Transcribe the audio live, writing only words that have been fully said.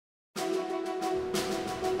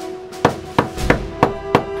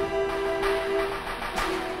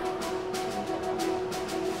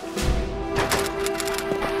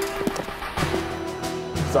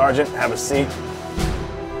Sergeant. Have a seat.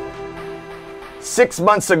 6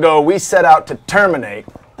 months ago, we set out to terminate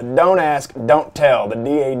the Don't Ask, Don't Tell, the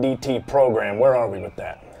DADT program. Where are we with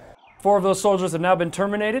that? 4 of those soldiers have now been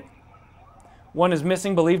terminated. 1 is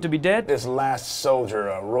missing, believed to be dead. This last soldier,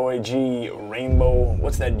 Roy G. Raimbo,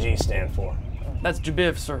 what's that G stand for? That's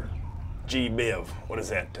Jabiv, sir. G-Biv. What is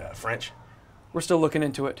that, French? We're still looking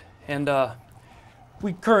into it, and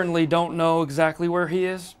we currently don't know exactly where he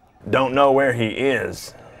is. Don't know where he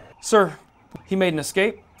is. Sir, he made an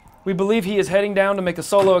escape. We believe he is heading down to make a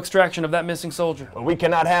solo extraction of that missing soldier. Well, we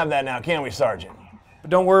cannot have that now, can we, Sergeant?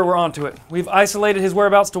 But don't worry, we're onto it. We've isolated his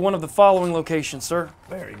whereabouts to one of the following locations, sir.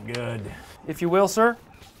 Very good. If you will, sir.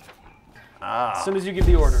 As soon as you give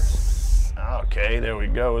the orders. Okay, there we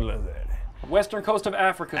go. Look at that. Western coast of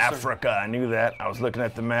Africa, sir. Africa, I knew that. I was looking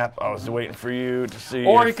at the map. I was waiting for you to see.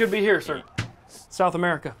 Or he could be here, sir. South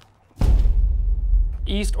America.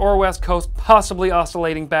 East or west coast, possibly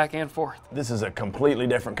oscillating back and forth. This is a completely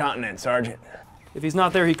different continent, Sergeant. If he's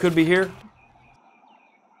not there, he could be here.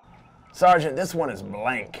 Sergeant, this one is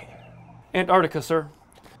blank. Antarctica, sir.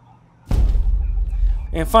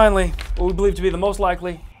 And finally, what we believe to be the most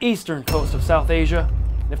likely, eastern coast of South Asia.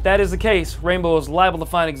 If that is the case, Raimbo is liable to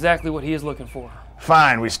find exactly what he is looking for.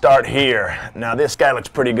 Fine, we start here. Now, this guy looks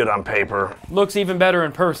pretty good on paper. Looks even better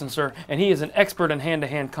in person, sir, and he is an expert in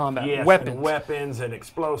hand-to-hand combat. Yes, weapons and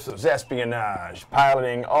explosives, espionage,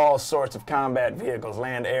 piloting all sorts of combat vehicles,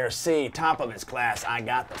 land, air, sea, top of his class. I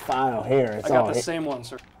got the file here. I got the same one,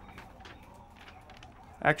 sir.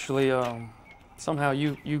 Actually, somehow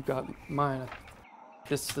you got mine.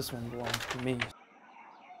 This one belongs to me.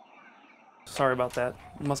 Sorry about that.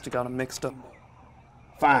 Must have got them mixed up.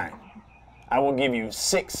 Fine. I will give you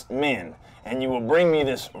 6 men, and you will bring me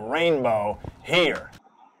this rainbow here.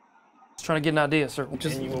 Just trying to get an idea, sir.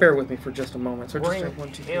 Just bear with me for just a moment, sir. Bring just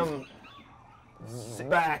 1, 2, 3. him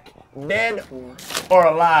back, dead or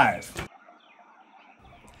alive.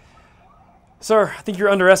 Sir, I think you're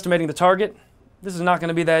underestimating the target. This is not going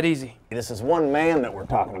to be that easy. This is one man that we're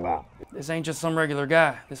talking about. This ain't just some regular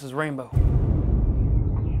guy. This is Raimbo.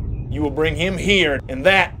 You will bring him here, and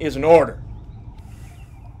that is an order.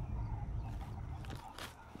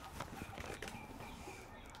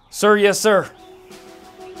 Sir, yes, sir.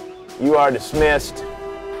 You are dismissed.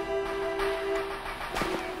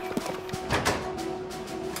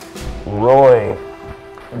 Roy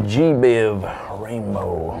G-Biv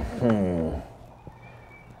Raimbo.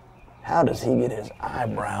 How does he get his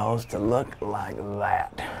eyebrows to look like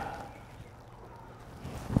that?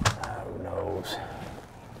 Who knows?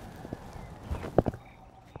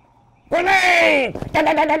 Grenade!